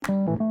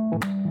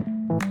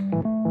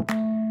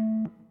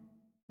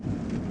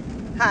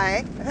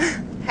Hi.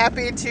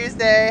 Happy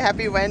Tuesday,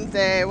 happy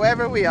Wednesday,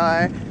 wherever we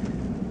are.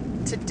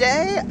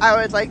 Today, I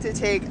would like to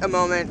take a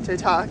moment to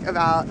talk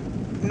about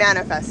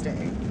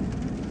manifesting.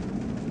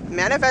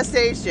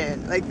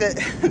 Manifestation,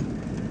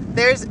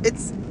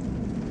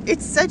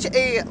 it's such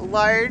a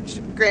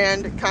large,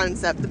 grand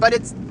concept, but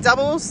it's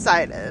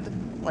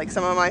double-sided, like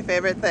some of my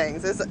favorite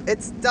things.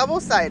 It's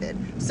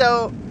double-sided.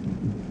 So,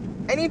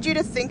 I need you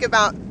to think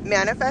about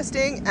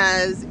manifesting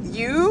as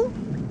you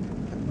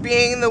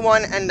being the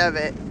one end of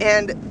it,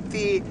 and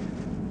the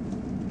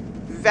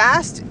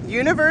vast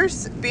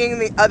universe being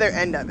the other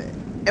end of it.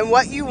 And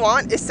what you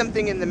want is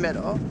something in the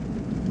middle.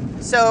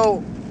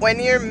 So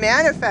when you're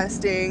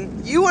manifesting,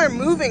 you are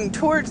moving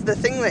towards the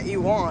thing that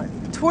you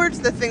want, towards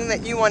the thing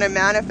that you want to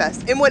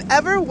manifest, in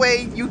whatever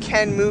way you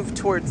can move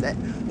towards it.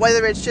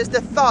 Whether it's just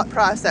a thought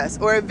process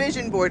or a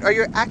vision board, or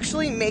you're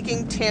actually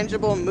making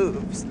tangible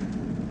moves.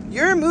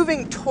 You're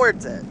moving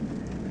towards it.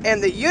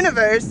 And the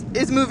universe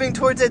is moving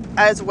towards it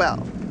as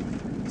well.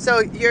 So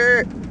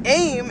your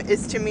aim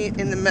is to meet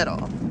in the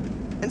middle.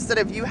 Instead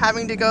of you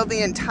having to go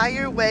the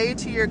entire way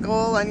to your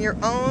goal on your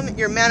own,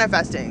 you're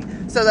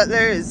manifesting. So that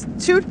there is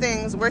two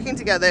things working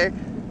together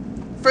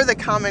for the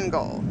common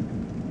goal.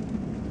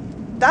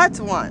 That's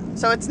one.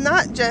 So it's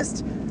not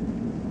just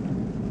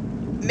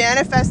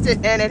manifest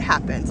it and it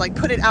happens. Like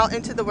put it out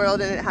into the world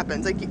and it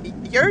happens. Like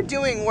you're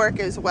doing work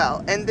as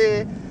well. And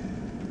the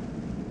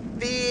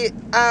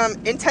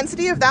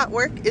intensity of that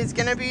work is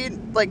going to be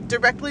like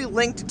directly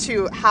linked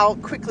to how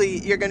quickly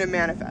you're going to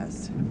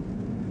manifest.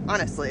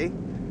 Honestly,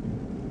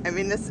 I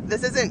mean this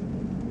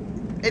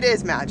isn't. It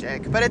is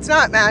magic, but it's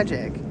not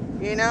magic,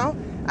 you know.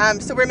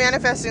 So we're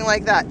manifesting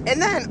like that,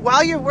 and then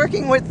while you're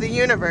working with the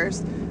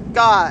universe,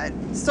 God,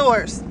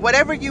 source,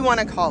 whatever you want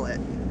to call it,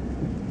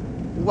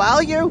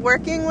 while you're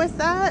working with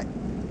that,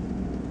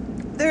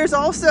 there's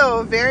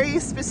also very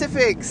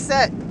specific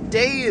set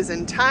days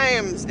and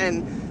times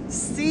and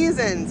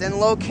seasons and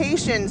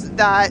locations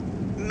that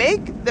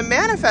make the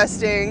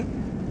manifesting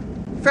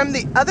from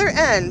the other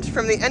end,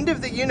 from the end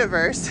of the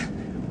universe,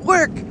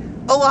 work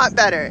a lot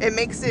better. It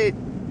makes it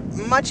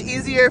much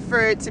easier for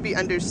it to be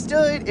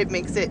understood. It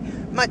makes it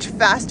much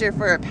faster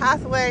for a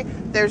pathway.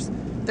 There's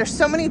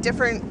so many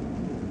different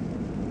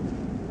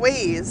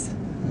ways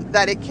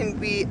that it can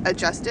be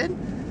adjusted,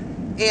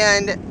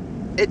 and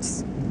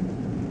it's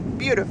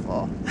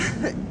beautiful.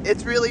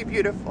 It's really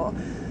beautiful.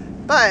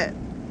 But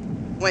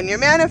when you're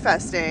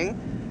manifesting,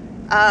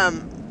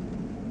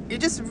 you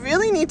just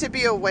really need to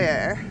be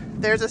aware.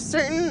 There's a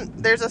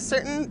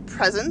certain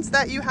presence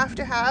that you have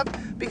to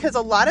have, because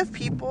a lot of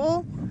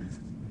people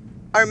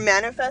are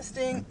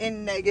manifesting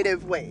in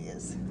negative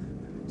ways.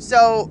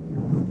 So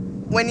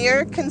when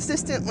you're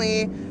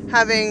consistently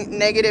having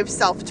negative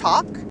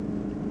self-talk,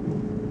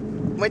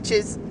 which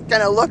is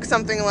gonna look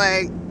something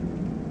like,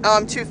 oh,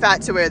 I'm too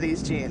fat to wear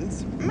these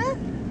jeans. Meh.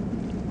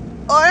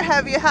 Or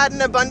have you had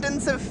an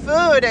abundance of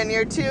food and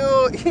you're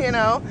too,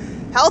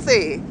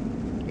 healthy?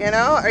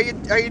 Are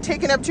you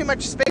taking up too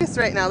much space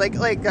right now?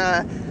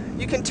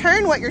 You can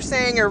turn what you're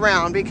saying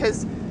around,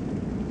 because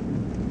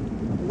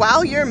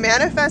while you're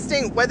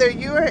manifesting, whether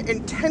you are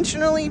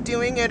intentionally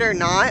doing it or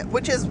not,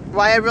 which is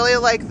why I really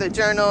like the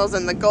journals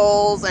and the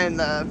goals and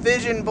the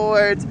vision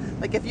boards.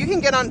 Like if you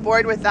can get on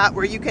board with that,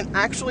 where you can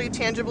actually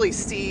tangibly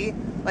see,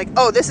 like,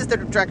 oh, this is the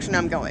direction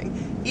I'm going.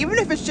 Even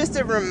if it's just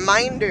a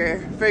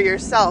reminder for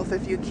yourself,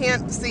 if you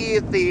can't see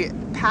the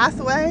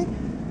pathway,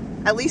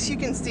 at least you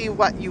can see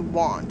what you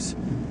want.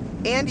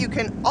 And you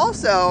can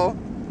also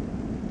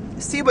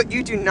see what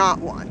you do not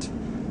want.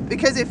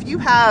 Because if you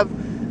have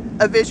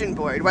a vision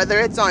board, whether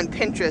it's on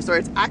Pinterest or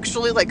it's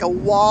actually like a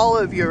wall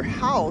of your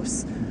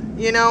house,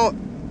 you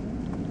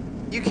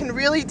can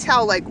really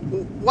tell like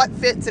what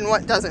fits and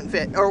what doesn't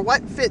fit, or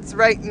what fits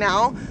right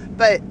now.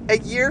 But a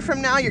year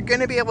from now, you're going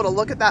to be able to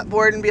look at that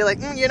board and be like,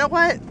 you know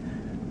what?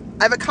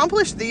 I've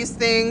accomplished these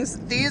things.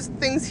 These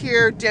things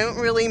here don't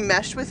really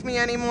mesh with me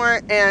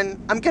anymore, and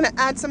I'm going to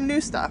add some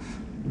new stuff.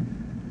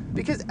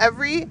 Because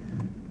every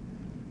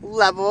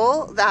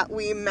level that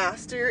we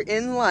master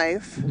in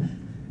life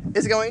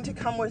is going to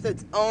come with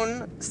its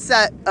own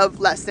set of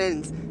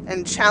lessons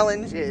and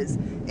challenges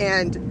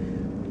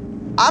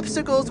and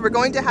obstacles we're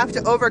going to have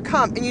to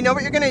overcome. And you know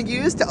what you're going to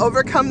use to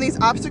overcome these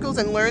obstacles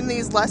and learn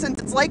these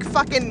lessons? It's like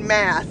fucking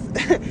math.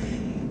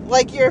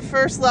 Like your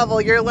first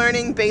level, you're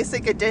learning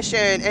basic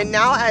addition, and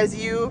now as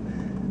you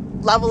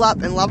level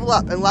up and level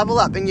up and level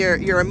up, and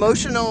your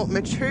emotional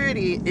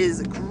maturity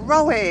is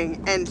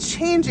growing and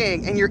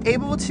changing, and you're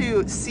able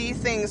to see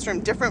things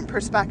from different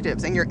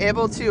perspectives, and you're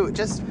able to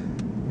just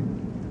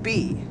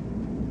be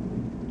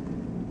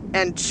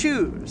and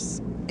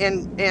choose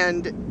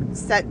and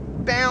set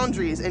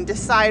boundaries and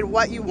decide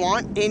what you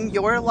want in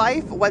your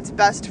life, what's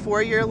best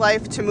for your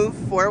life to move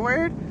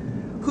forward.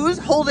 Who's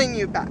holding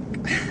you back?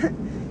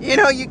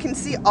 You can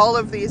see all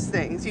of these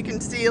things. You can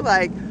see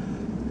like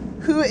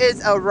who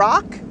is a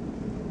rock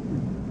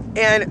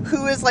and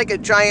who is like a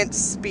giant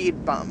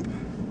speed bump.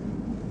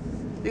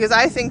 Because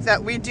I think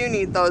that we do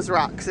need those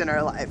rocks in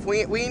our life.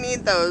 We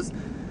need those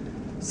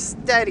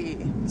steady,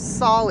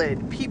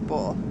 solid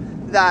people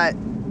that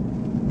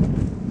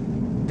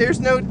there's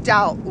no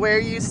doubt where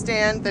you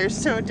stand.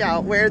 There's no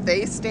doubt where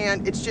they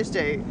stand. It's just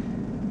a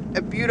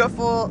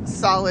beautiful,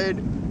 solid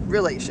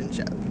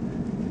relationship.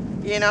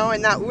 You know,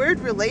 and that word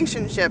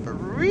relationship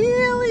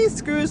really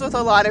screws with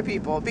a lot of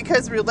people,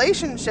 because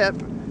relationship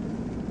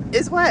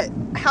is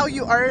how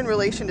you are in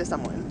relation to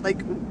someone.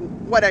 Like,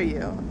 what are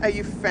you? Are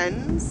you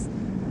friends?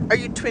 Are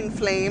you twin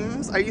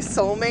flames? Are you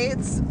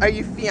soulmates? Are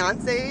you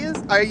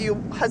fiancés? Are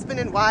you husband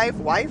and wife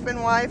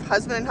and wife,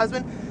 husband and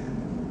husband?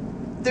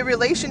 The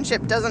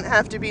relationship doesn't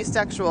have to be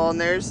sexual,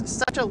 and there's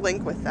such a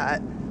link with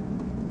that.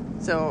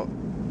 So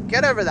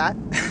get over that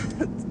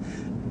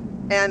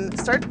and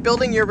start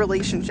building your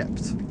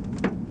relationships.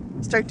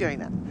 Start doing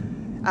that.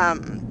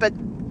 But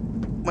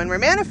when we're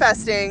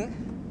manifesting,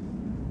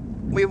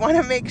 we want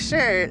to make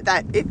sure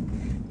that if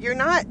you're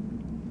not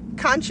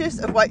conscious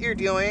of what you're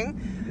doing,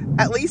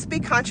 at least be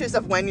conscious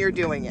of when you're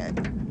doing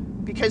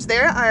it. Because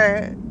there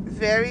are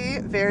very,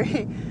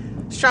 very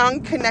strong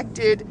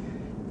connected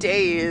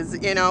days,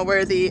 you know,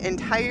 where the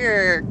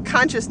entire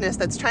consciousness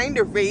that's trying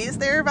to raise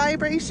their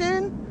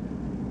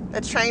vibration,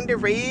 that's trying to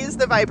raise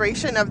the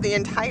vibration of the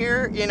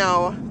entire, you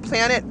know,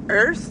 planet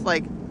Earth,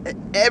 like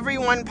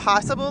everyone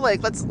possible,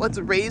 like let's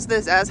raise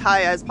this as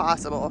high as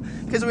possible,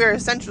 because we are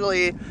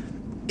essentially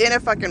in a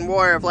fucking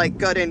war of like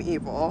good and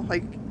evil.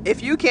 Like,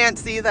 if you can't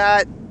see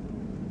that,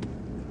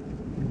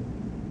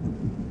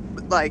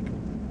 like,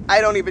 I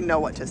don't even know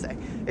what to say.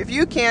 If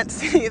you can't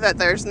see that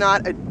there's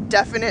not a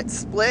definite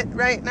split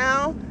right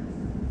now,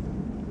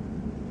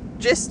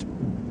 just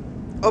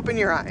open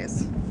your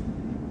eyes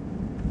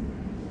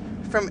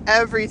from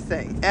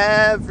everything.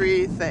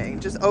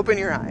 Just open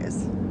your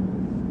eyes.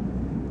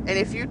 And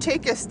if you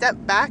take a step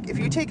back, if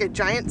you take a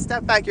giant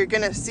step back, you're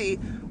going to see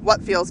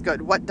what feels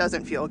good, what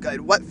doesn't feel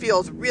good, what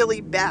feels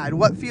really bad,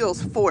 what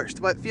feels forced,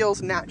 what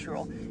feels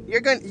natural.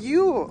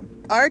 You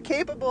are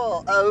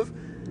capable of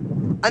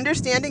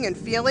understanding and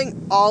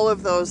feeling all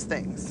of those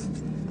things.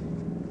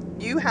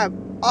 You have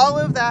all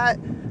of that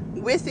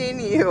within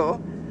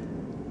you.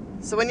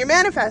 So when you're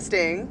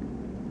manifesting,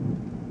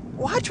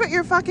 watch what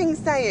you're fucking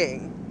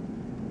saying.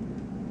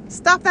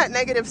 Stop that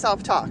negative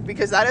self-talk,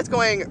 because that is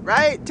going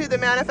right to the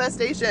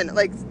manifestation.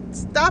 Like,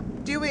 stop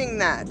doing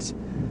that.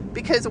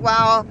 Because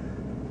while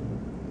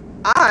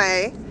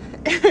I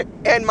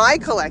and my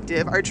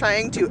collective are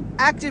trying to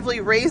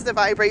actively raise the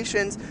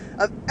vibrations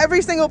of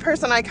every single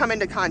person I come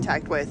into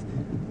contact with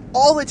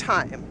all the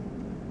time,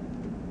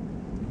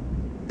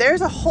 there's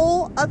a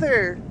whole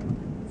other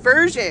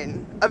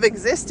version of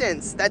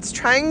existence that's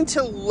trying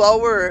to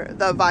lower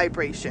the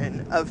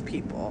vibration of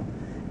people.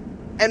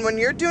 And when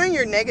you're doing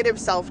your negative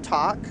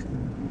self-talk,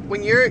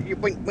 when you're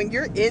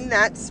in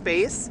that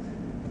space,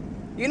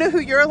 you know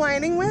who you're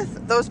aligning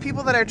with? Those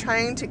people that are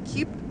trying to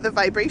keep the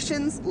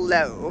vibrations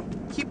low,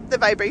 keep the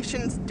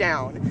vibrations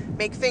down,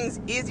 make things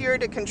easier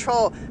to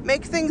control,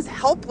 make things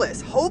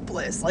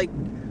hopeless. Like,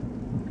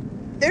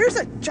 there's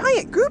a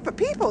giant group of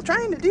people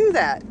trying to do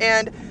that.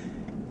 And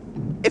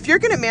if you're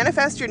going to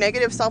manifest your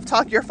negative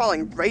self-talk, you're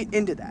falling right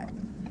into that.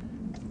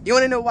 You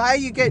want to know why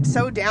you get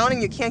so down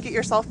and you can't get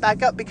yourself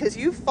back up? Because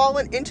you've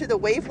fallen into the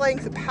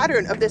wavelength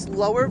pattern of this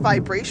lower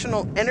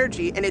vibrational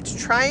energy, and it's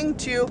trying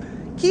to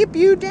keep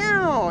you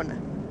down.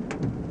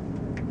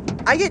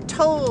 I get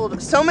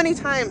told so many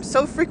times,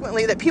 so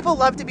frequently, that people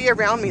love to be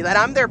around me, that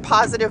I'm their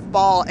positive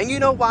ball. And you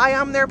know why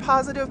I'm their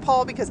positive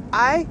ball? Because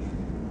I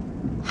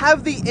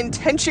have the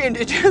intention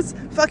to just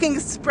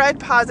fucking spread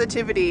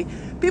positivity.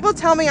 People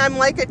tell me I'm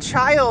like a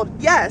child.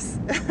 Yes.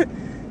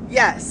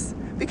 Yes.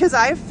 Because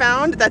I've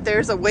found that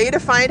there's a way to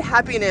find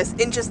happiness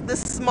in just the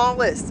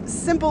smallest,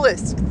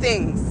 simplest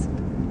things.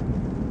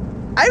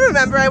 I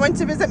remember I went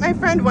to visit my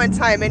friend one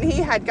time, and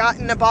he had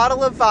gotten a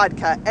bottle of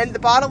vodka, and the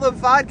bottle of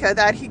vodka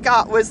that he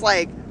got was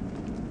like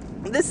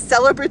this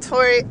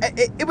celebratory,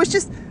 it was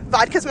just,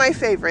 vodka's my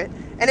favorite,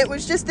 and it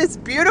was just this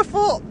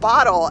beautiful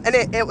bottle, and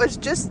it was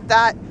just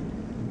that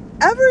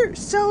ever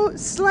so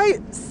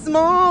slight,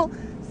 small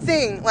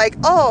thing, like,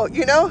 oh,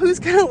 you know who's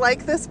gonna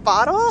like this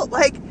bottle?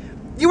 Like,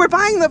 you were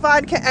buying the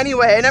vodka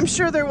anyway, and I'm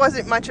sure there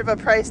wasn't much of a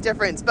price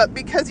difference, but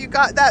because you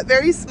got that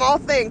very small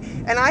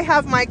thing, and I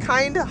have my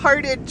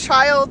kind-hearted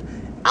child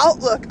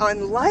outlook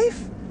on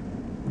life,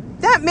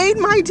 that made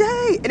my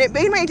day. And it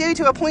made my day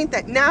to a point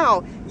that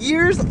now,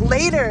 years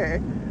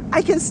later,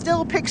 I can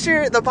still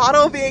picture the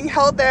bottle being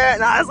held there,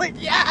 and I was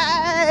like,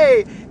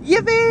 yay!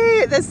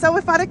 Yippee! That's so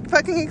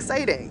fucking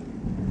exciting.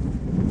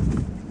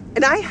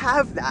 And I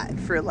have that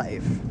for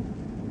life.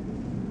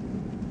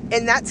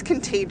 And that's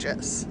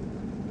contagious.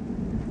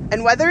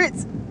 And whether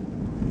it's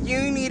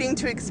you needing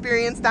to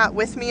experience that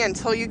with me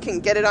until you can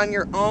get it on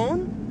your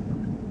own,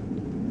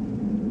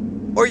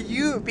 or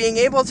you being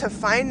able to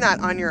find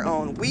that on your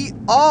own, we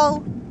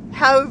all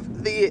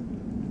have the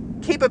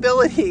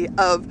capability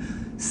of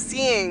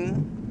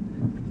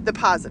seeing the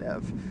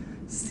positive,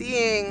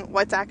 seeing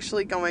what's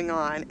actually going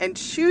on, and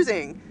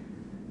choosing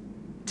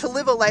to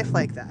live a life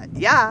like that.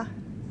 Yeah,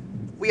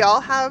 we all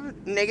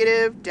have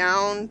negative,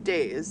 down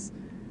days.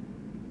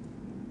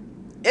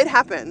 It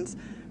happens.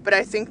 But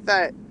I think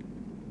that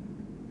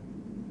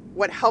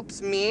what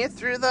helps me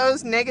through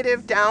those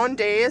negative down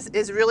days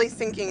is really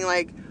thinking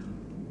like,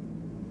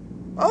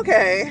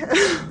 okay,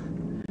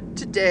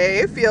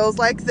 today feels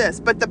like this,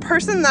 but the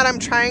person that I'm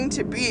trying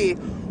to be,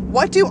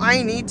 what do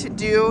I need to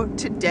do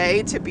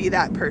today to be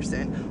that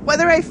person?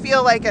 Whether I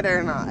feel like it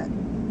or not.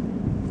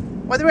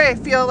 Whether I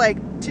feel like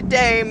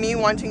today me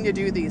wanting to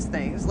do these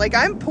things. Like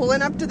I'm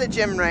pulling up to the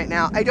gym right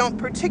now. I don't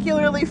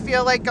particularly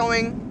feel like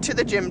going to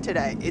the gym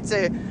today. It's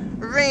a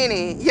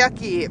rainy,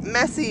 yucky,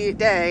 messy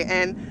day,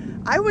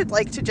 and I would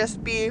like to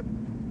just be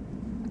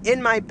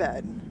in my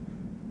bed.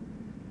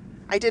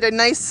 I did a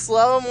nice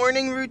slow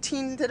morning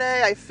routine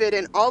today. I fit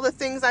in all the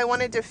things I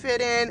wanted to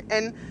fit in,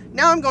 and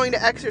now I'm going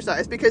to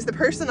exercise because the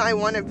person I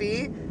want to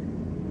be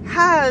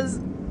has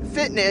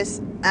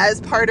fitness as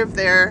part of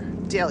their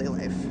daily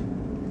life.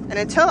 And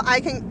until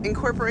I can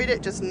incorporate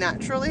it just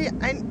naturally,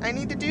 I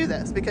need to do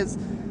this because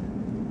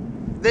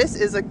this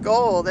is a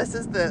goal. This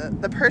is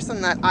the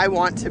person that I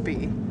want to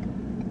be.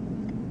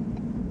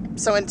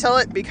 So until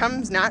it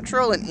becomes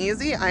natural and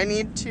easy, I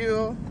need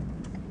to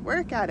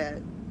work at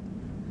it.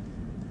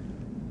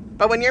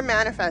 But when you're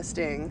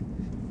manifesting,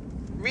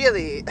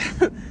 really,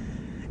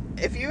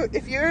 if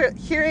you're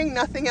hearing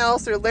nothing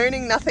else or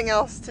learning nothing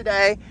else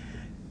today,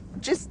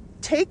 just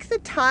take the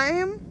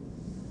time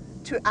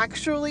to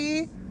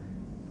actually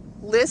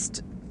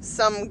list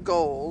some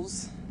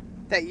goals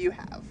that you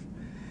have.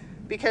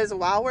 Because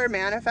while we're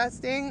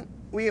manifesting,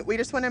 we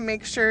just want to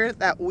make sure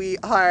that we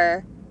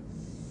are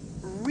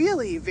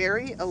really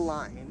very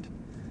aligned.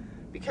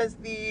 Because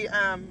the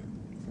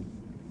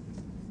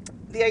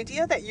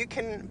idea that you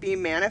can be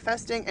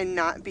manifesting and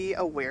not be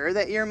aware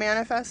that you're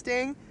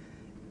manifesting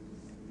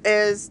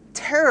is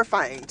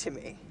terrifying to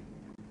me.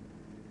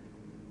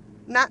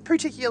 Not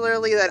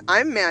particularly that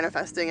I'm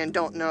manifesting and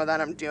don't know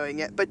that I'm doing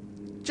it, but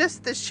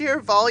just the sheer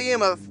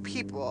volume of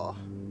people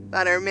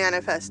that are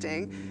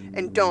manifesting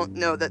and don't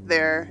know that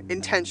they're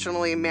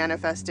intentionally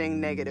manifesting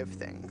negative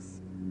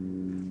things.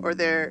 Or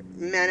they're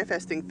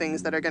manifesting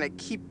things that are going to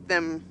keep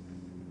them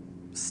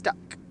stuck.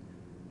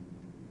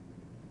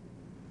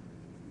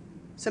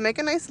 So make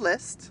a nice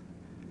list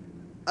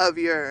of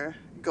your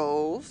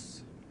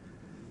goals,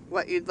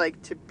 what you'd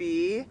like to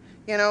be,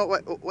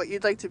 what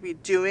you'd like to be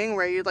doing,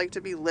 where you'd like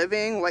to be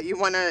living, what you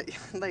want to,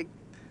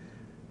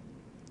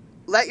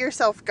 let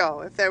yourself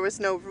go. If there was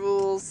no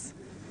rules,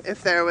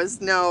 if there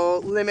was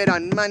no limit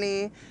on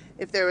money,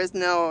 if there was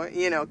no,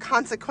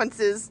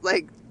 consequences,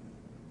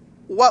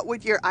 what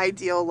would your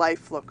ideal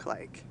life look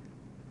like?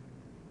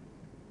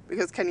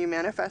 Because can you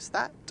manifest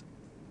that?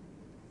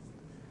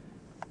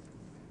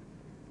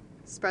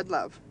 Spread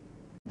love.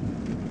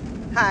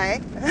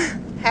 Hi.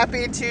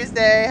 Happy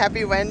Tuesday,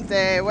 happy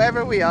Wednesday,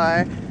 wherever we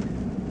are.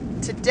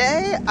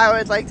 Today, I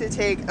would like to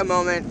take a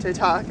moment to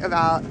talk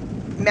about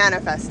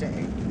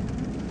manifesting.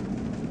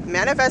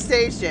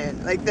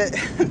 Manifestation.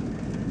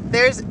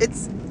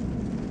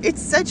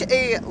 It's such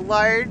a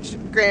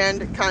large,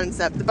 grand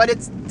concept, but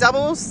it's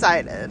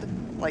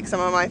double-sided. Like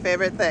some of my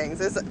favorite things.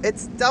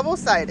 It's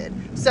double-sided.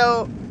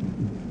 So,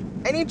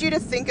 I need you to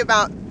think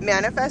about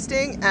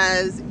manifesting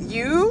as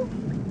you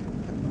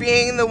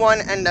being the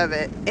one end of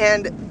it,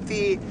 and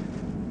the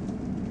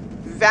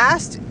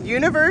vast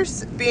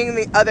universe being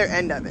the other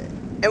end of it.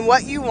 And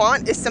what you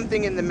want is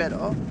something in the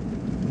middle.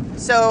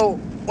 So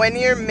when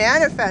you're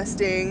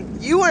manifesting,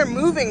 you are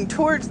moving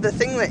towards the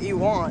thing that you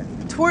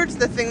want, towards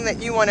the thing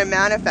that you want to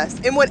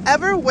manifest, in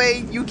whatever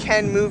way you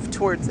can move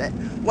towards it.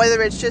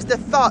 Whether it's just a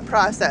thought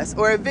process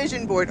or a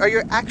vision board, or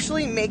you're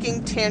actually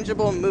making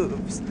tangible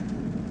moves.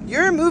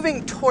 You're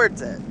moving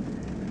towards it,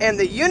 and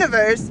the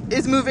universe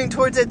is moving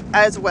towards it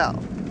as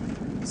well.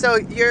 So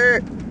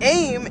your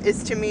aim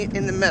is to meet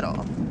in the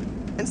middle.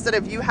 Instead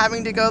of you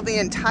having to go the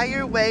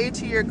entire way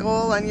to your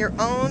goal on your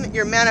own,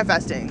 you're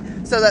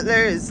manifesting so that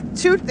there is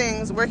two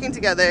things working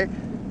together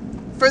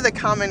for the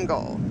common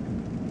goal.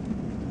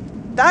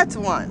 That's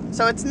one.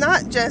 So it's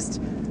not just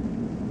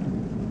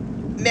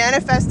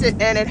manifest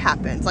it and it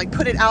happens.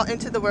 Put it out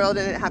into the world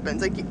and it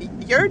happens.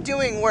 You're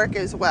doing work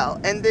as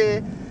well. And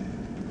the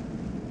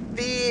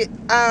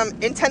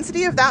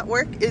intensity of that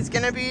work is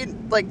going to be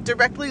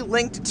directly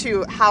linked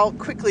to how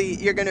quickly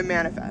you're going to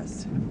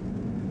manifest.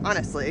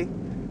 Honestly,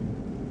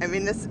 I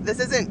mean, this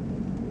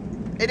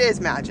isn't, it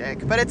is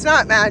magic, but it's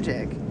not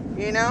magic,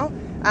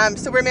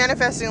 so we're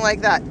manifesting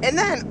like that. And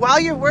then while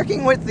you're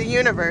working with the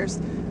universe,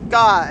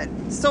 God,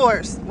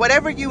 source,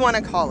 whatever you want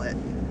to call it,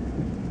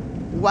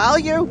 while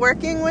you're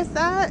working with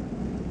that,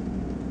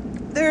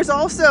 there's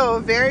also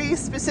very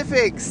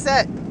specific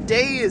set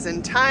days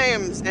and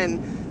times and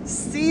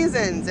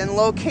seasons and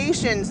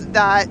locations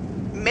that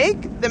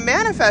make the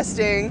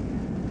manifesting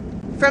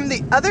from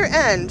the other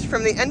end,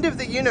 from the end of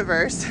the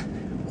universe,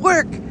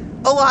 work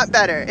a lot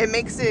better. It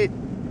makes it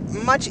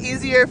much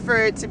easier for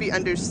it to be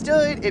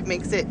understood. It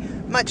makes it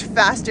much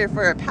faster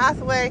for a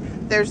pathway.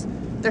 There's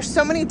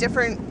so many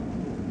different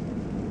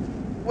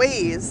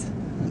ways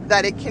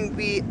that it can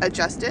be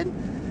adjusted,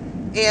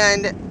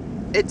 and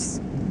it's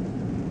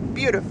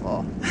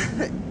beautiful.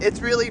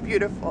 It's really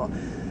beautiful.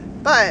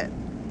 But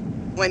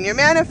when you're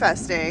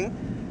manifesting,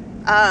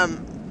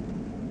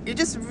 you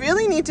just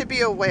really need to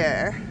be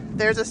aware.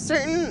 There's a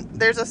certain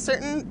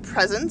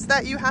presence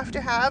that you have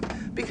to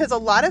have, because a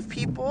lot of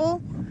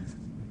people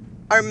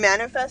are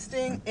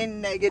manifesting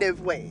in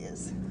negative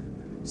ways.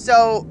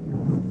 So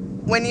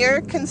when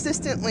you're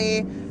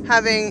consistently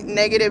having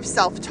negative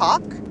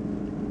self-talk,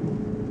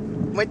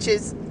 which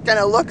is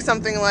gonna look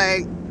something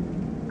like,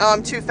 oh,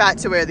 I'm too fat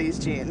to wear these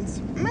jeans.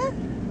 Meh.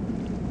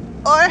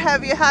 Or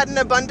have you had an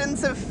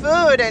abundance of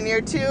food and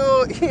you're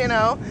too,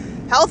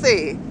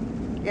 healthy?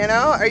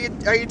 Are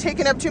you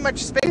taking up too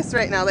much space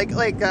right now?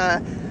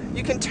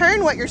 You can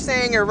turn what you're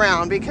saying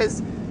around,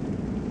 because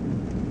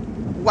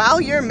while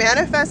you're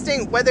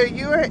manifesting, whether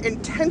you are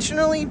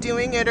intentionally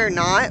doing it or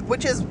not,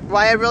 which is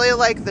why I really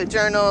like the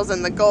journals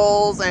and the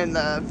goals and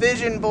the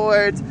vision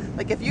boards.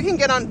 Like, if you can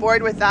get on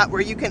board with that,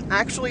 where you can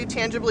actually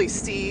tangibly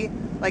see,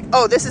 like,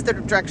 oh, this is the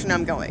direction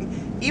I'm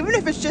going. Even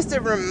if it's just a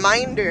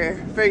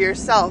reminder for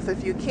yourself,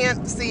 if you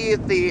can't see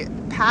the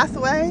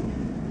pathway,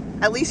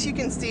 at least you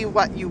can see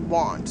what you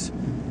want.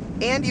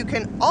 And you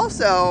can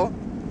also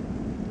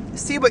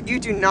see what you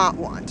do not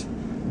want.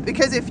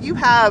 Because if you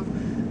have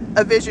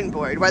a vision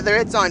board, whether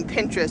it's on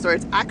Pinterest or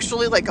it's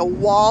actually like a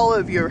wall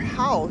of your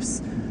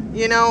house,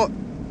 you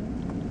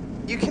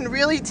can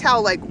really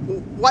tell like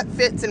what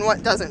fits and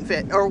what doesn't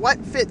fit, or what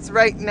fits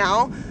right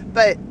now.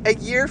 But a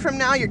year from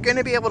now, you're going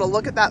to be able to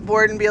look at that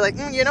board and be like,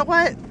 you know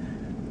what?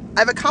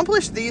 I've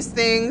accomplished these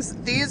things.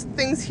 These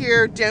things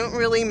here don't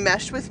really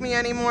mesh with me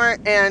anymore,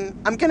 and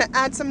I'm going to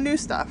add some new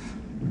stuff.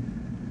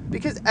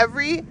 Because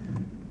every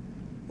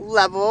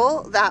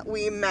level that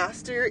we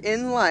master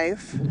in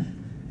life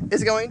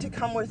is going to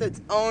come with its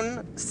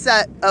own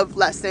set of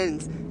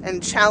lessons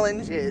and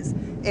challenges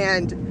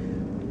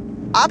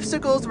and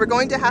obstacles we're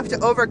going to have to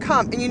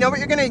overcome. And you know what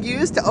you're going to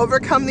use to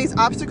overcome these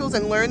obstacles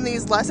and learn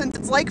these lessons?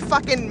 It's like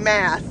fucking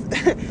math.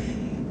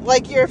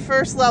 Like your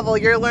first level,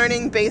 you're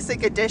learning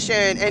basic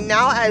addition, and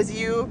now as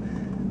you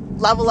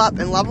level up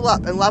and level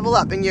up and level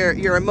up, and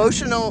your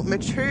emotional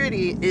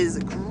maturity is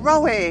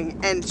growing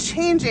and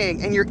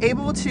changing, and you're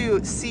able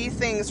to see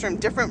things from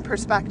different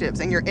perspectives,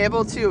 and you're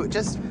able to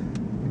just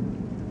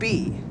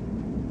be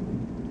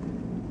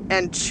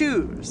and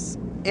choose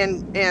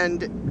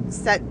and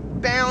set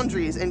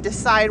boundaries and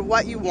decide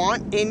what you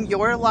want in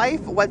your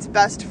life, what's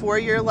best for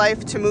your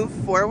life to move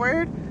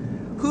forward.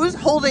 Who's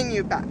holding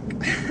you back?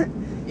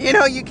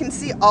 You can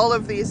see all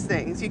of these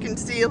things. You can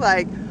see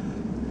like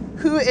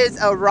who is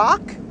a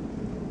rock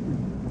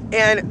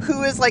and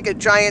who is like a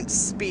giant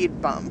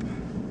speed bump.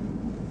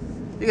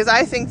 Because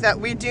I think that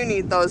we do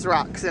need those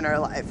rocks in our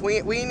life.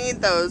 We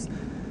need those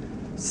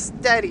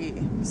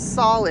steady,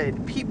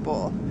 solid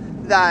people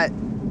that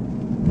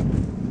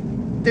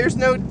there's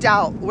no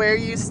doubt where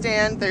you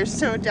stand.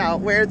 There's no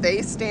doubt where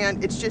they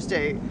stand. It's just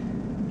a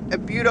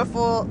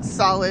beautiful,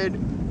 solid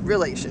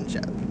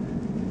relationship.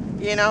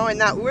 And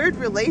that word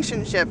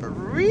relationship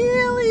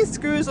really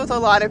screws with a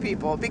lot of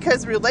people,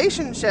 because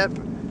relationship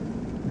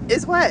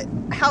is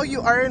how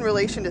you are in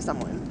relation to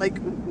someone. Like,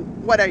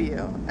 what are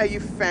you? Are you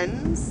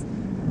friends?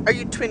 Are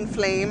you twin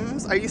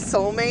flames? Are you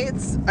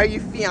soulmates? Are you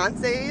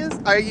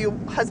fiancés? Are you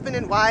husband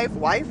and wife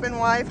and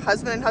wife,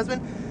 husband and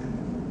husband?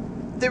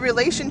 The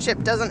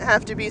relationship doesn't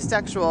have to be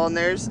sexual, and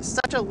there's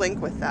such a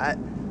link with that.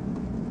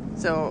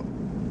 So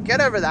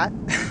get over that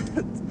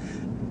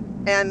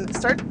and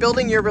start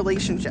building your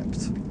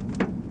relationships.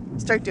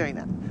 Start doing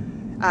that.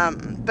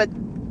 But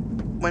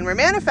when we're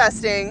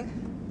manifesting,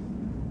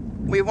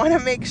 we want to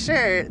make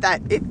sure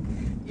that if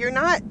you're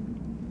not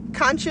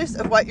conscious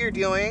of what you're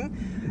doing,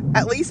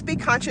 at least be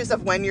conscious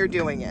of when you're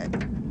doing it.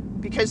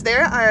 Because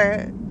there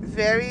are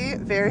very,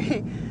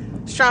 very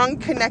strong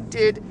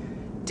connected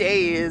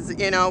days,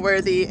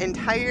 where the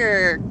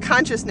entire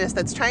consciousness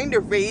that's trying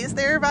to raise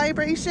their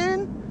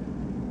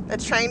vibration,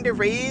 that's trying to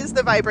raise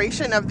the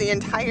vibration of the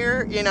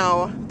entire,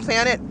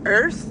 planet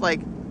Earth, like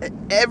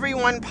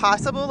everyone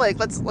possible, like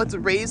let's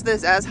raise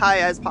this as high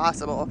as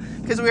possible,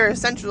 because we are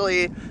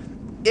essentially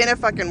in a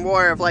fucking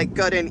war of like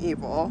good and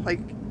evil. Like,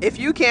 if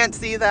you can't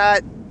see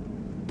that,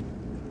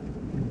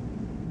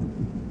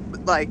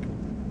 like,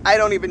 I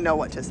don't even know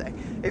what to say.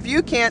 If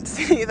you can't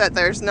see that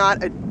there's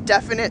not a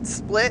definite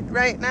split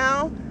right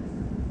now,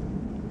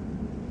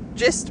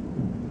 just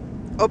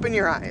open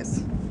your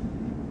eyes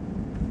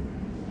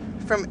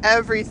from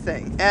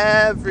everything.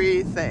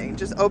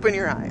 Just open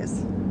your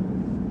eyes.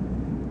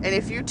 And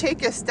if you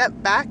take a step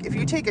back, if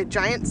you take a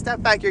giant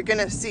step back, you're going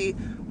to see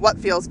what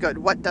feels good,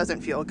 what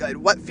doesn't feel good,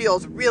 what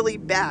feels really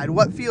bad,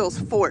 what feels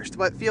forced,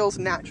 what feels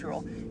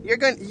natural.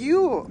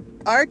 You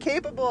are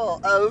capable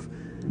of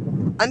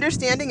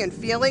understanding and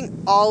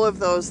feeling all of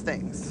those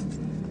things.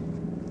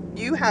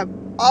 You have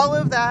all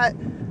of that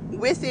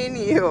within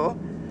you.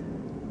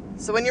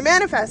 So when you're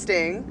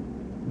manifesting,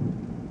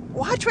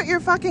 watch what you're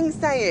fucking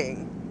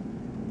saying.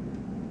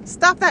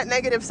 Stop that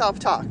negative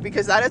self-talk,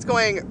 because that is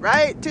going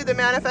right to the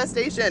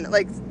manifestation.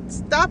 Like,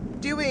 stop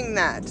doing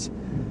that.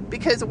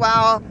 Because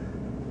while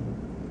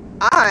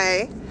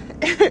I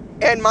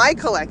and my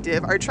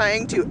collective are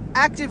trying to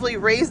actively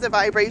raise the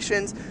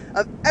vibrations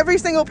of every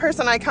single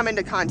person I come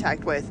into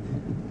contact with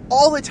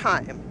all the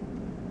time,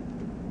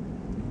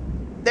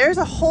 there's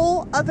a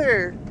whole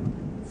other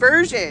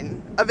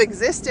version of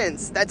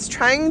existence that's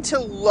trying to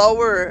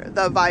lower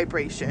the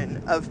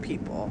vibration of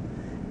people.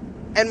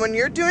 And when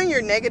you're doing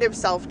your negative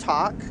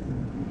self-talk,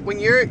 when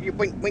you're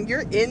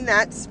in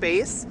that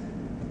space,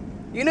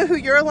 you know who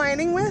you're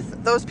aligning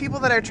with? Those people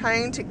that are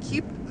trying to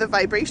keep the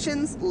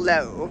vibrations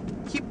low,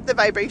 keep the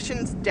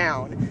vibrations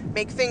down,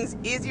 make things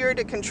easier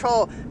to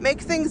control, make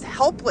things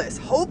helpless,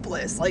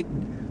 hopeless. Like,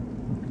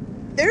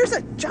 there's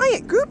a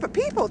giant group of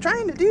people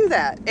trying to do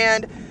that.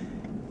 And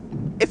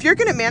if you're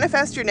going to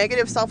manifest your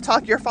negative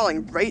self-talk, you're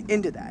falling right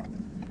into that.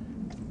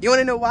 You want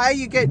to know why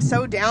you get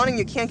so down and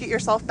you can't get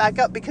yourself back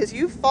up? Because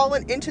you've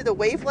fallen into the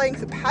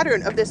wavelength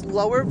pattern of this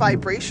lower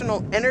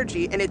vibrational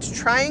energy, and it's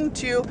trying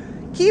to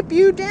keep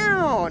you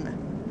down.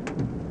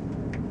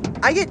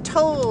 I get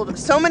told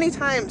so many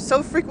times,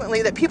 so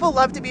frequently, that people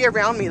love to be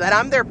around me, that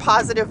I'm their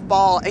positive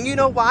ball. And you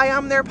know why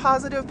I'm their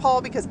positive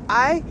ball? Because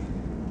I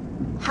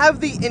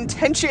have the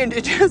intention to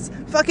just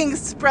fucking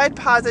spread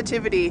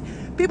positivity.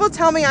 People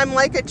tell me I'm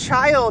like a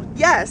child.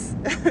 Yes.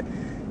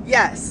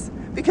 Yes.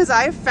 Because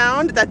I've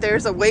found that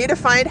there's a way to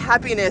find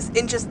happiness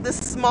in just the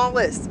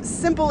smallest,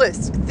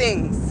 simplest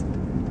things.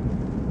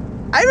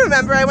 I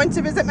remember I went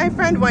to visit my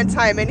friend one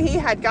time, and he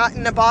had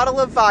gotten a bottle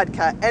of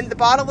vodka, and the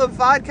bottle of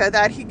vodka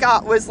that he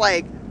got was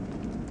like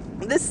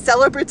this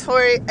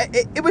celebratory,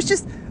 it was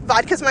just,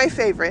 vodka's my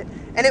favorite,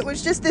 and it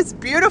was just this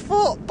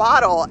beautiful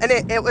bottle, and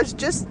it was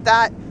just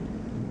that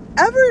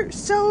ever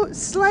so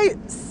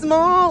slight,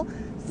 small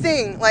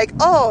thing, like,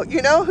 oh,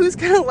 you know who's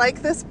gonna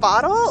like this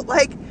bottle?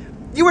 Like,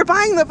 you were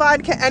buying the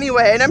vodka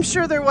anyway, and I'm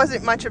sure there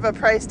wasn't much of a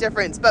price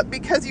difference, but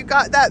because you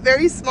got that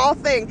very small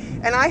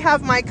thing, and I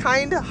have my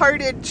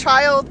kind-hearted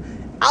child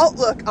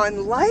outlook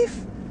on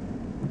life,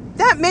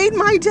 that made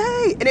my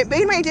day. And it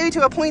made my day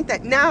to a point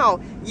that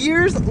now,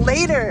 years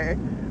later,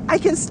 I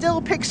can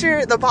still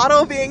picture the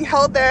bottle being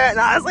held there, and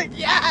I was like,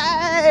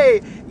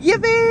 yay!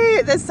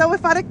 Yippee! That's so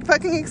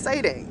fucking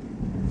exciting.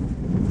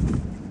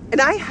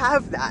 And I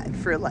have that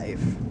for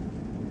life.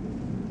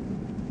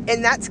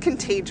 And that's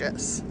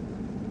contagious.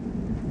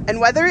 And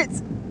whether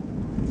it's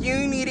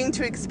you needing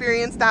to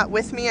experience that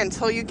with me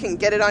until you can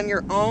get it on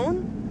your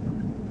own,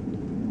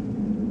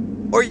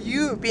 or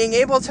you being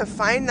able to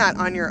find that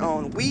on your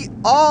own, we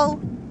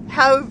all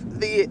have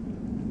the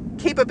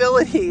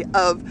capability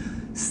of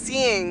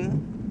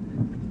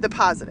seeing the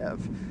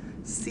positive,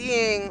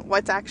 seeing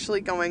what's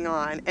actually going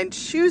on, and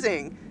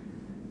choosing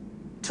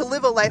to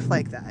live a life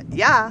like that.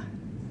 Yeah,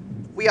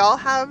 we all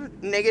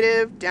have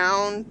negative,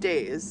 down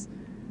days.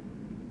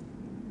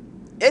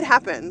 It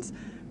happens.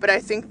 But I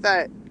think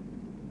that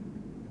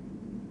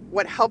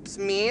what helps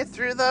me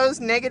through those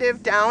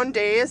negative down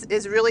days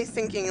is really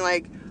thinking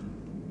like,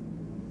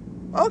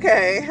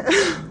 okay,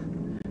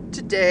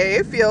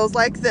 today feels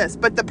like this,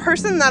 but the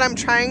person that I'm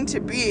trying to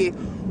be,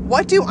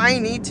 what do I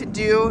need to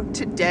do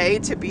today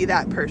to be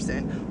that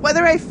person?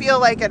 Whether I feel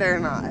like it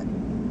or not.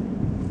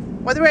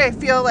 Whether I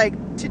feel like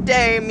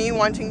today me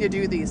wanting to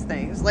do these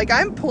things. Like,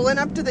 I'm pulling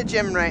up to the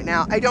gym right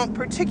now. I don't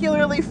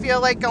particularly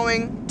feel like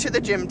going to the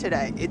gym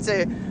today. It's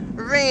a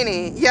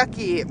rainy,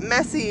 yucky,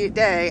 messy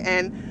day,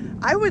 and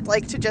I would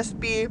like to just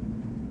be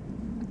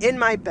in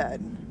my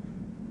bed.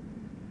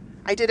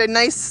 I did a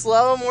nice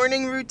slow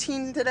morning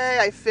routine today.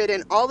 I fit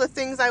in all the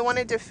things I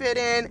wanted to fit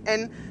in,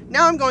 and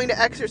now I'm going to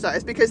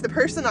exercise because the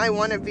person I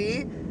want to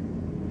be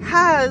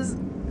has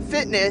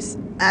fitness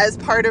as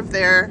part of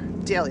their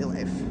daily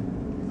life.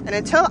 And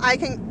until I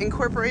can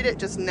incorporate it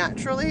just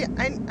naturally,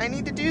 I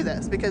need to do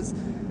this because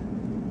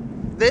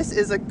this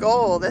is a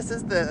goal. This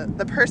is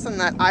the person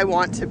that I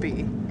want to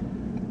be.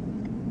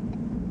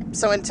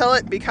 So until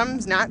it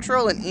becomes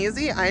natural and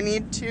easy, I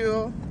need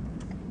to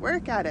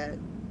work at it.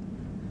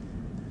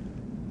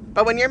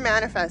 But when you're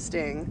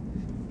manifesting,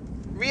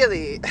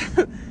 really,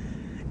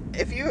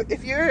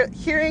 if you're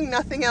hearing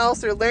nothing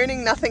else or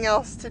learning nothing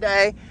else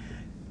today,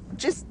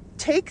 just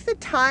take the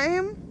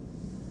time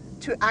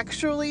to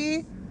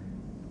actually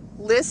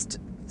list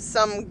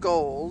some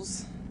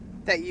goals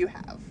that you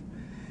have.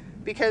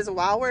 Because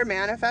while we're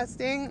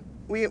manifesting,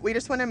 we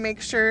just want to make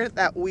sure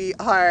that we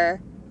are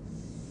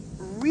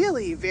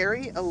really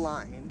very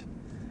aligned,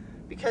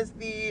 because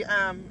the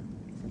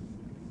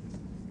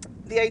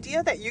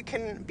idea that you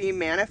can be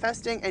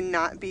manifesting and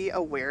not be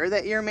aware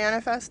that you're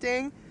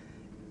manifesting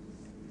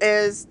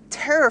is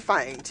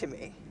terrifying to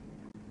me.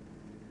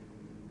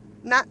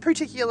 Not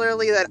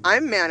particularly that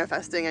I'm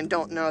manifesting and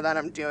don't know that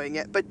I'm doing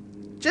it, but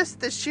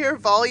just the sheer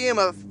volume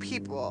of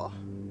people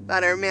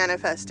that are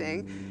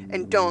manifesting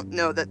and don't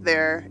know that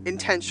they're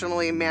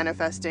intentionally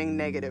manifesting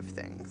negative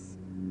things,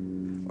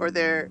 or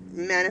they're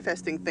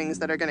manifesting things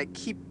that are going to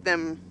keep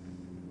them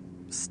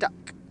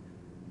stuck.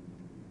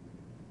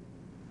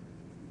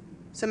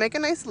 So make a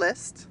nice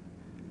list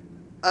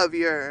of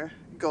your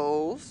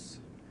goals,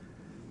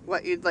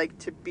 what you'd like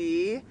to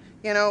be,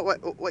 you know,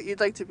 what you'd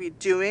like to be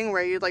doing,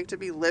 where you'd like to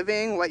be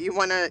living, what you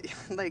want to,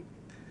 like,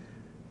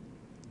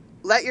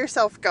 let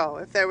yourself go.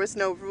 If there was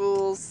no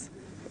rules,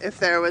 if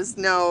there was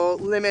no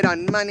limit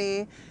on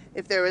money,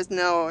 if there was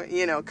no,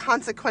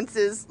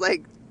 consequences,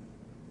 like,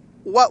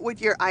 what would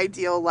your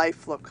ideal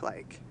life look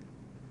like?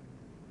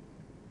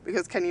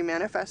 Because can you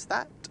manifest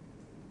that?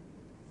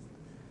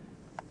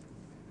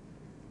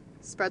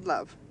 Spread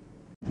love.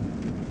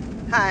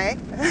 Hi,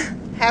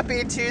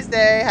 happy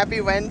Tuesday,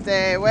 happy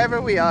Wednesday, wherever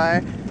we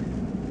are.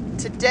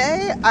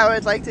 Today, I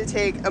would like to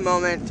take a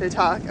moment to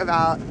talk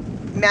about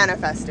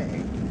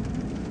manifesting.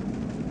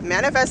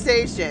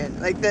 Manifestation,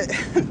 like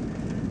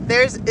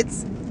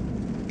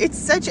it's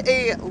such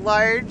a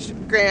large,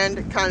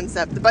 grand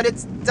concept, but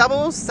it's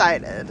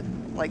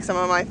double-sided, like some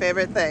of my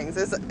favorite things.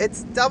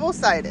 It's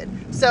double-sided.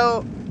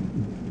 So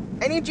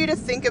I need you to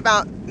think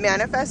about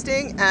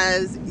manifesting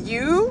as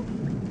you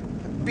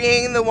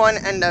being the one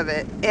end of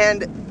it,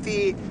 and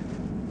the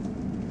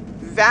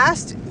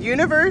vast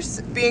universe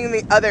being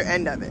the other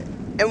end of it.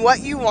 And what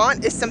you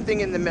want is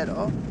something in the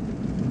middle.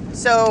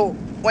 So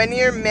when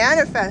you're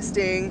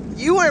manifesting,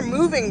 you are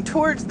moving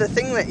towards the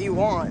thing that you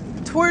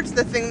want, towards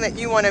the thing that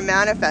you want to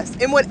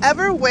manifest, in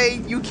whatever way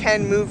you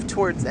can move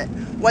towards it.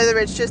 Whether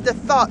it's just a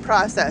thought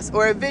process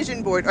or a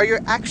vision board, or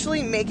you're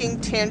actually making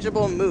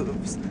tangible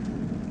moves.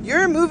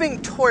 You're moving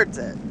towards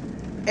it,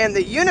 and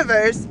the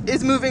universe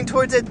is moving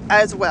towards it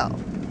as well.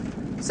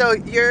 So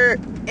your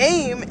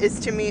aim is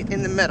to meet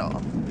in the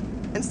middle.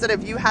 Instead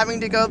of you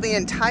having to go the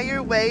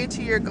entire way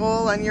to your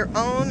goal on your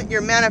own, you're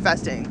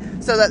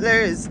manifesting so that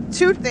there is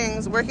two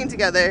things working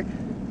together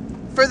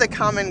for the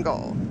common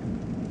goal.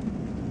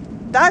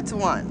 That's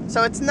one.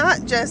 So it's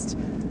not just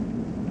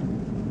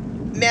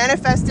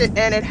manifest it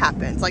and it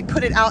happens. Like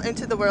put it out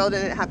into the world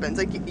and it happens.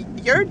 Like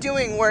you're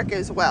doing work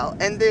as well.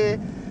 And the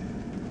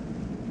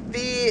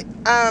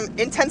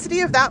intensity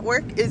of that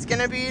work is going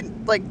to be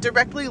like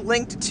directly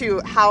linked to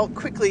how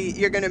quickly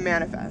you're going to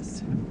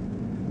manifest.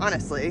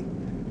 Honestly,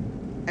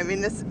 I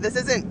mean, this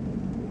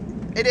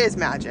isn't, it is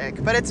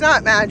magic, but it's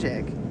not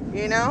magic,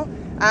 you know?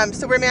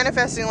 So we're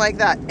manifesting like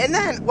that. And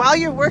then while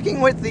you're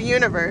working with the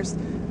universe,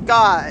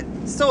 God,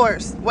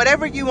 source,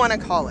 whatever you want to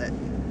call it,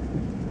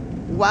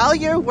 while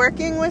you're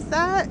working with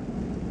that,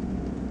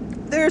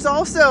 there's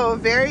also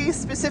very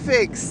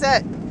specific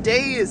set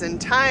days and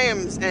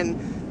times and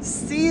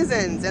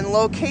seasons and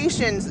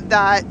locations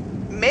that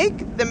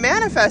make the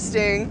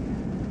manifesting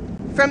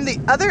from the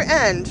other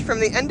end,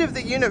 from the end of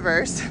the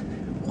universe,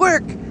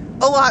 work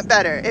a lot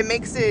better. It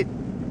makes it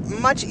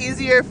much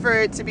easier for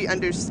it to be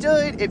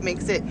understood. It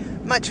makes it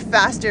much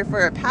faster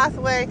for a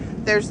pathway.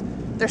 There's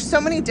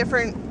so many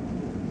different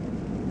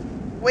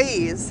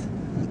ways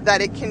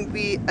that it can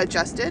be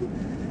adjusted,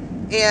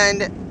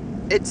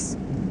 and it's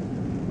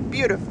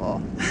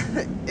beautiful.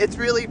 It's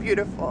really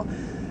beautiful.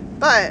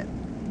 But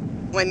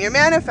when you're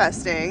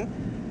manifesting,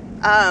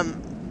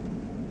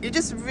 you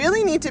just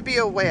really need to be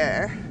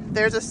aware.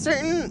 There's a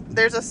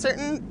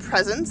certain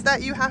presence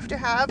that you have to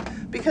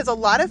have, because a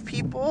lot of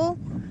people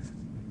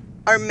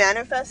are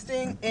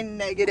manifesting in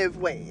negative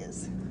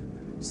ways.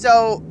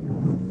 So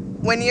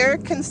when you're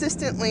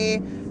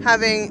consistently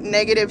having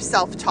negative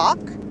self-talk,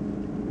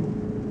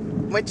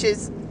 which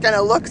is going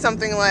to look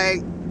something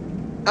like,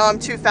 oh, I'm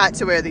too fat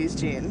to wear these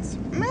jeans.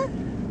 Meh.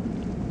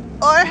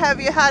 Or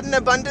have you had an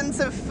abundance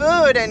of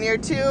food and you're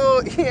too,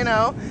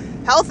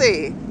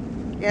 healthy?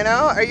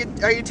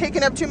 Are you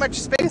taking up too much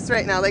space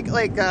right now? Like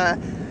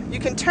you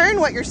can turn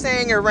what you're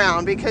saying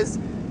around, because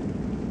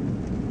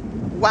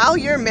while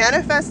you're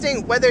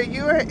manifesting, whether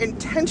you are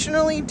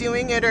intentionally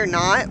doing it or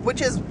not,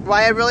 which is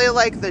why I really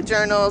like the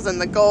journals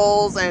and the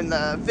goals and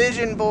the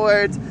vision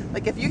boards.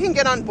 Like if you can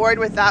get on board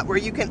with that, where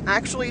you can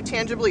actually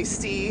tangibly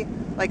see,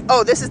 like,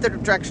 oh, this is the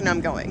direction I'm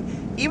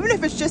going. Even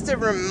if it's just a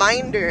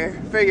reminder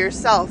for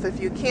yourself, if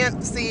you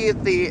can't see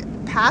the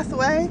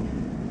pathway,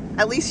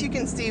 at least you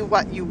can see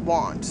what you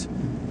want.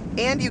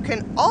 And you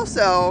can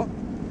also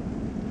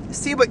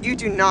see what you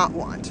do not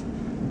want.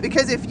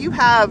 Because if you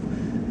have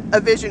a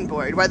vision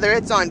board, whether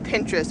it's on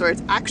Pinterest or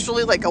it's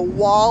actually like a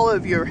wall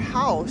of your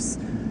house,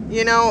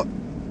 you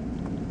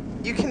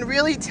can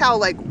really tell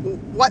like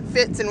what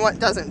fits and what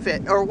doesn't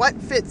fit, or what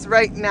fits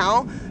right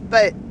now.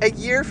 But a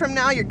year from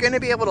now, you're going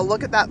to be able to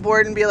look at that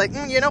board and be like,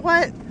 you know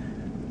what?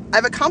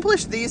 I've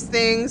accomplished these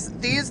things.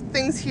 These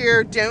things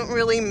here don't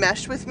really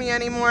mesh with me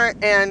anymore,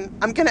 and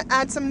I'm going to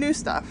add some new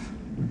stuff.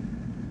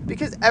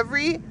 Because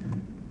every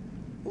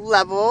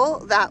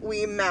level that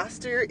we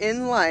master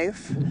in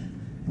life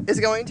is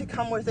going to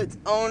come with its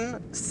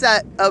own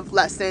set of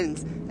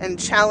lessons and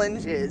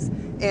challenges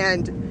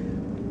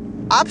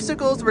and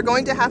obstacles we're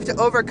going to have to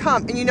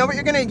overcome. And you know what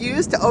you're going to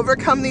use to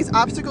overcome these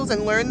obstacles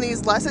and learn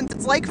these lessons?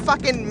 It's like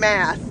fucking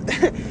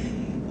math.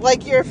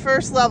 Like your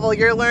first level,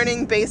 you're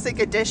learning basic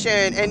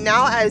addition, and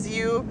now as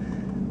you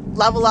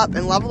level up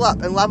and level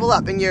up and level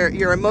up, and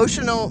your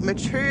emotional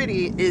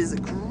maturity is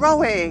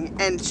growing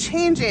and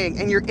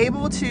changing, and you're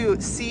able to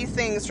see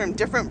things from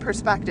different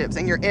perspectives,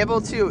 and you're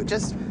able to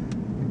just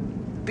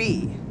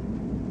be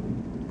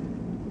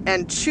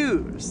and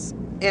choose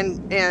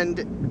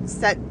and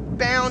set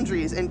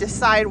boundaries and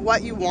decide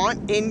what you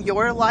want in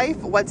your life,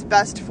 what's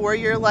best for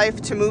your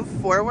life to move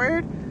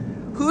forward.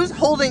 Who's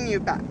holding you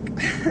back?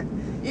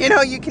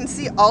 You can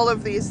see all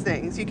of these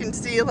things. You can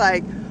see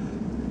like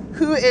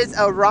who is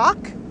a rock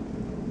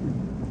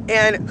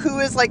and who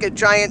is like a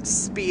giant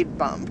speed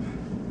bump.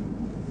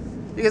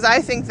 Because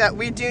I think that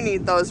we do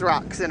need those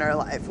rocks in our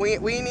life. We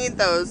need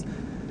those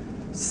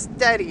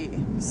steady,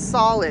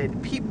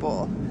 solid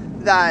people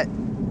that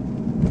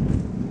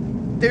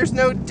there's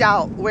no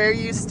doubt where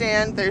you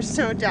stand. There's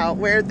no doubt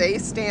where they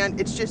stand.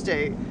 It's just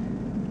a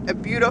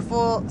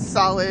beautiful,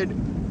 solid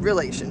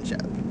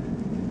relationship.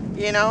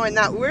 You know, and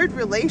that word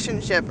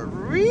relationship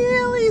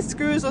really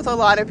screws with a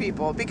lot of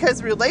people,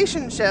 because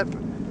relationship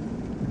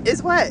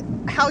is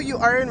how you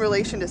are in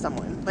relation to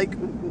someone. Like,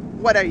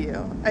 what are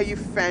you? Are you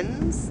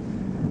friends?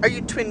 Are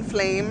you twin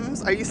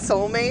flames? Are you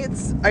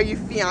soulmates? Are you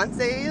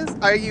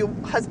fiancés? Are you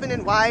husband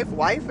and wife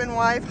and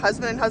wife,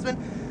 husband and husband?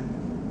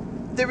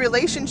 The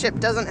relationship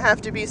doesn't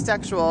have to be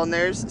sexual, and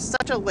there's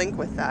such a link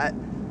with that.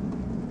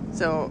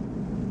 So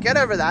get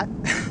over that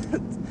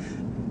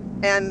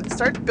and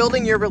start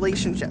building your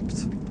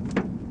relationships.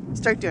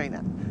 Start doing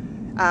that.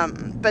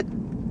 But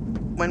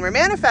when we're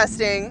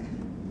manifesting,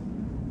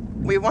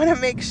 we want to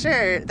make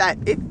sure that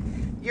if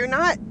you're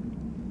not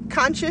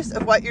conscious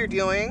of what you're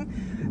doing,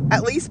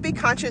 at least be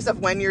conscious of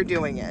when you're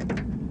doing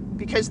it.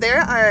 Because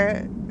there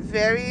are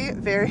very,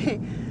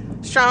 very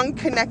strong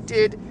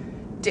connected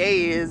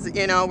days,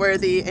 you know, where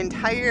the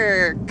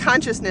entire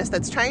consciousness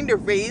that's trying to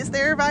raise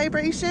their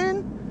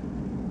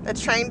vibration,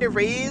 that's trying to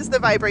raise the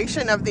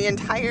vibration of the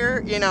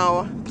entire, you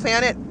know,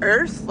 planet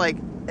Earth, like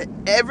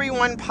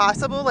everyone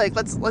possible, like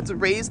let's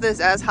raise this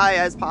as high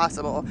as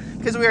possible,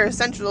 because we are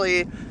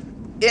essentially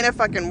in a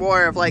fucking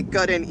war of like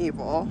good and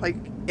evil. Like,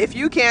 if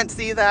you can't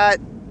see that,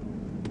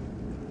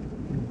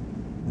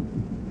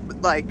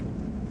 like,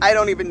 I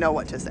don't even know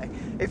what to say.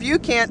 If you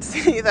can't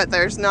see that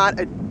there's not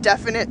a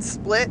definite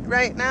split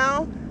right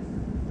now,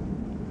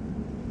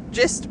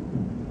 just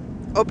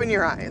open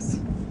your eyes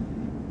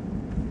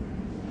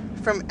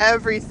from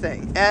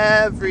everything,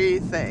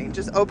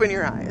 just open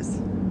your eyes.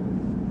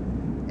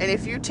 And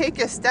if you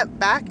take a step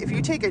back, if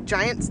you take a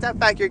giant step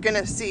back, you're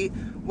going to see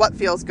what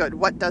feels good,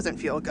 what doesn't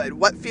feel good,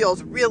 what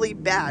feels really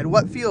bad,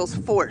 what feels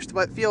forced,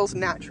 what feels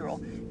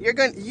natural.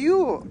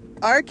 You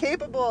are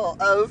capable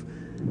of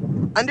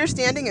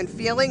understanding and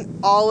feeling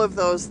all of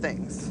those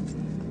things.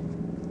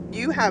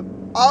 You have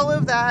all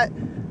of that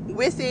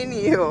within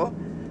you.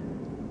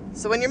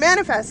 So when you're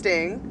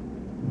manifesting,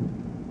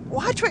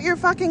 watch what you're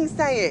fucking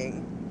saying.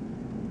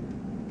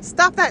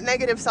 Stop that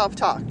negative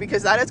self-talk,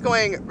 because that is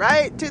going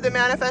right to the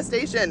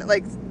manifestation.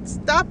 Like,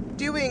 stop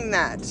doing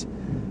that.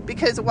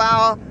 Because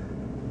while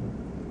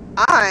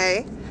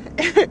I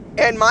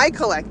and my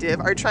collective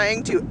are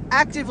trying to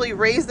actively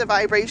raise the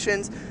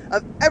vibrations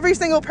of every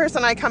single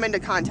person I come into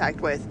contact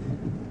with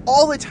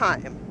all the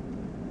time,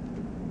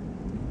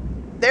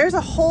 there's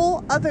a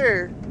whole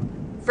other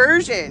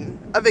version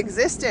of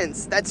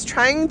existence that's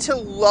trying to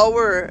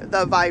lower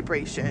the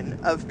vibration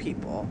of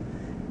people.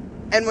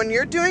 And when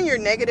you're doing your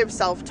negative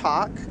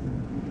self-talk,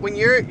 when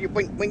you're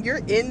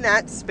in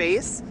that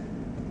space,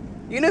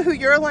 you know who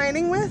you're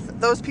aligning with?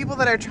 Those people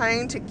that are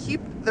trying to keep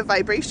the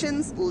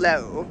vibrations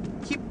low,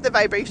 keep the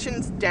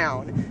vibrations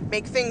down,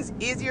 make things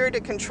easier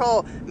to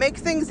control, make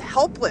things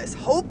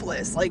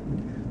hopeless. Like,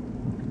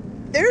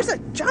 there's a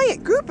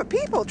giant group of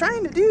people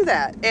trying to do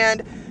that.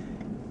 And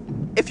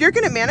if you're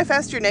going to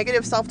manifest your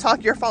negative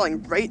self-talk, you're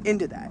falling right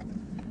into that.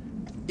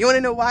 You want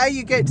to know why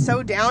you get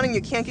so down and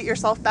you can't get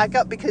yourself back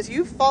up? Because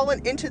you've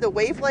fallen into the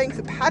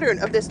wavelength pattern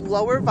of this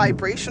lower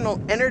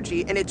vibrational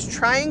energy, and it's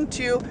trying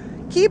to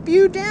keep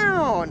you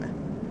down.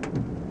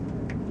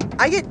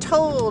 I get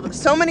told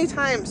so many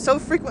times, so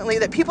frequently,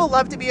 that people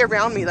love to be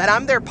around me, that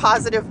I'm their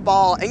positive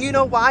ball. And you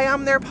know why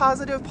I'm their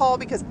positive ball?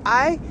 Because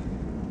I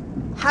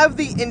have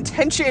the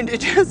intention to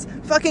just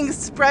fucking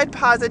spread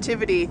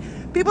positivity.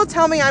 People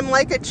tell me I'm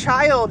like a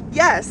child.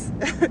 Yes.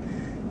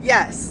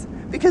 Yes.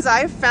 Because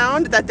I've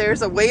found that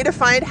there's a way to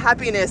find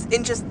happiness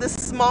in just the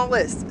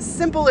smallest,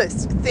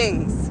 simplest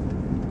things.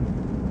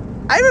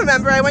 I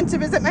remember I went to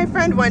visit my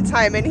friend one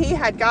time, and he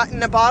had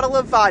gotten a bottle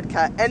of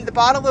vodka, and the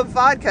bottle of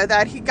vodka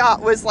that he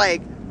got was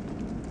like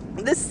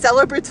this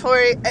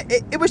celebratory,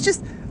 it was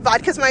just,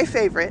 vodka's my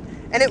favorite,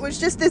 and it was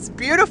just this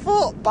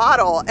beautiful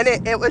bottle, and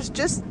it was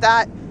just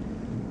that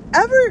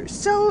ever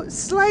so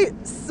slight,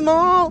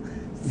 small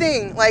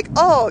thing, like,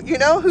 oh, you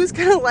know who's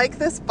gonna like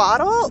this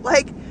bottle?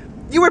 Like,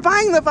 you were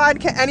buying the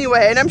vodka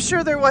anyway, and I'm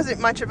sure there wasn't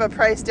much of a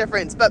price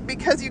difference, but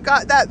because you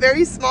got that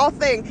very small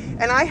thing,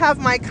 and I have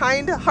my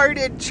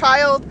kind-hearted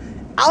child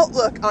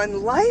outlook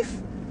on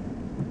life,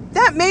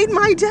 that made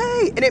my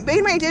day. And it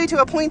made my day to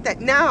a point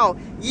that now,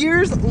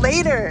 years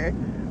later,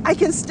 I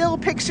can still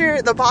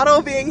picture the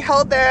bottle being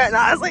held there, and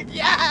I was like,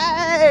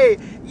 yay!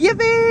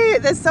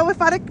 Yippee! That's so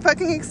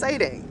fucking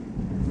exciting.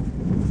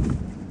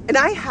 And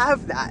I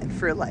have that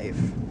for life.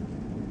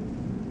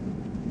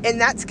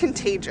 And that's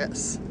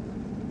contagious.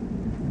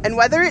 And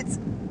whether it's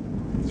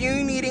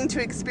you needing to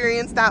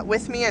experience that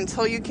with me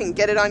until you can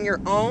get it on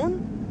your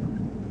own,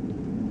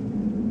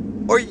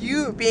 or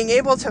you being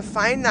able to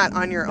find that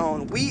on your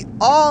own, we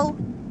all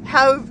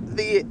have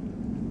the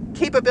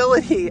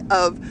capability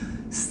of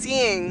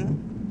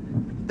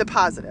seeing the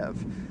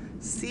positive,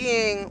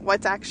 seeing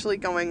what's actually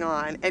going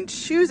on, and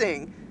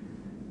choosing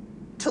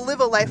to live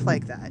a life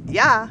like that.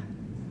 Yeah,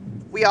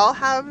 we all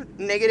have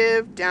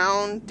negative,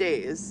 down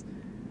days.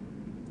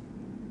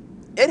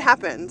 It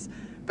happens.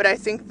 But I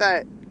think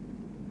that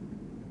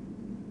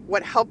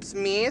what helps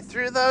me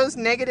through those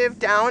negative,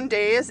 down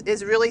days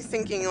is really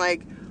thinking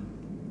like,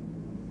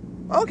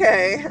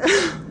 okay,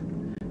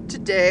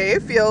 today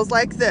feels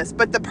like this.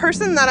 But the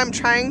person that I'm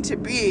trying to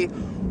be,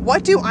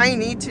 what do I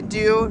need to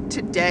do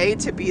today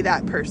to be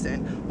that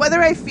person?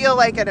 Whether I feel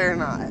like it or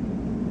not.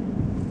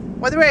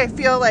 Whether I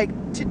feel like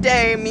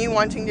today me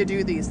wanting to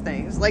do these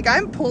things. Like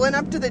I'm pulling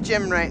up to the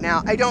gym right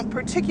now. I don't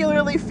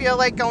particularly feel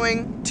like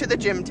going to the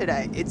gym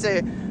today. It's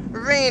a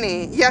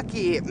rainy,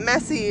 yucky,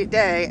 messy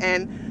day,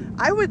 and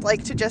I would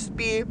like to just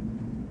be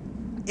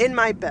in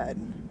my bed.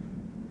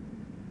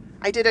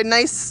 I did a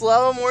nice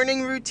slow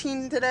morning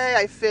routine today.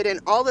 I fit in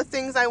all the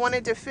things I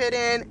wanted to fit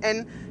in,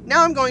 and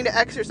now I'm going to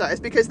exercise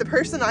because the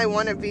person I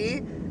want to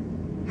be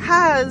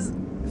has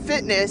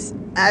fitness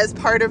as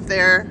part of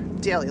their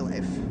daily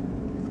life.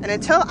 And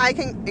until I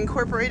can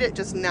incorporate it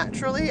just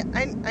naturally,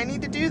 I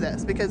need to do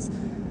this because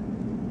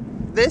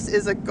this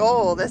is a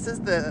goal. This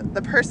is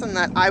the person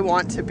that I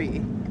want to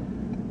be.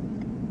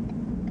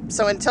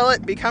 So until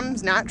it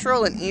becomes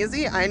natural and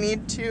easy, I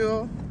need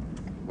to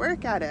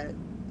work at it.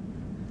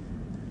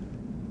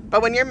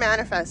 But when you're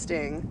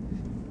manifesting,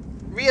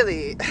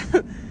 really,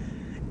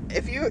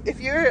 if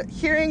you're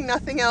hearing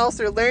nothing else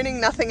or learning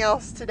nothing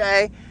else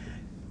today,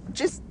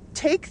 just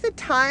take the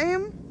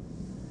time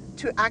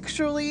to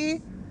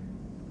actually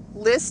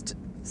list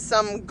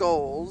some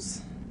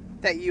goals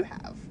that you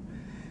have.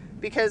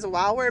 Because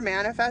while we're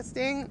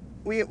manifesting,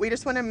 we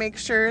just want to make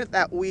sure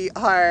that we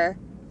are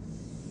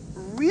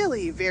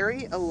really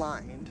very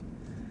aligned.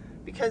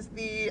 Because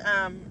the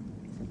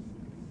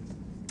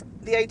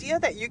idea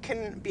that you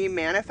can be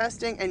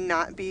manifesting and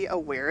not be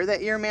aware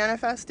that you're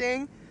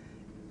manifesting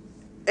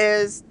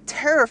is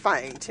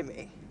terrifying to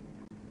me.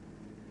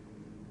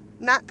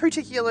 Not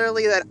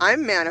particularly that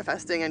I'm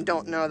manifesting and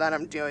don't know that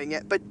I'm doing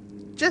it, but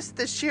just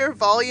the sheer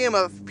volume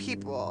of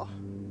people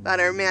that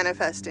are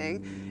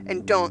manifesting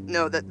and don't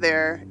know that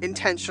they're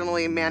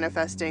intentionally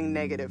manifesting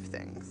negative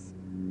things.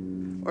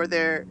 Or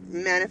they're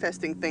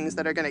manifesting things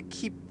that are going to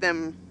keep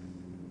them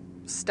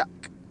stuck.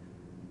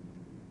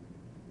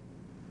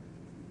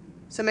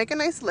 So make a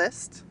nice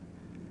list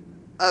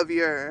of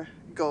your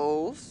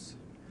goals,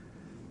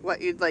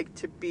 what you'd like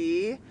to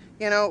be,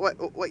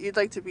 what you'd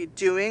like to be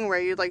doing, where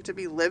you'd like to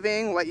be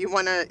living, what you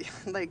want to,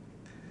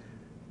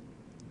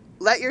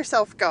 let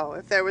yourself go.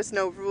 If there was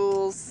no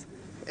rules,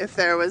 if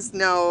there was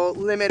no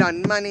limit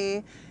on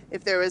money,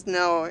 if there was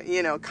no,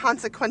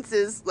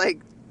 consequences,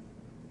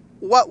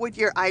 what would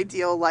your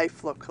ideal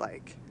life look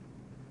like?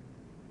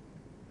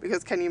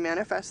 Because can you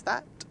manifest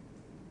that?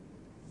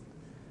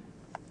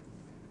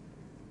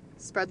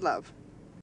 Spread love.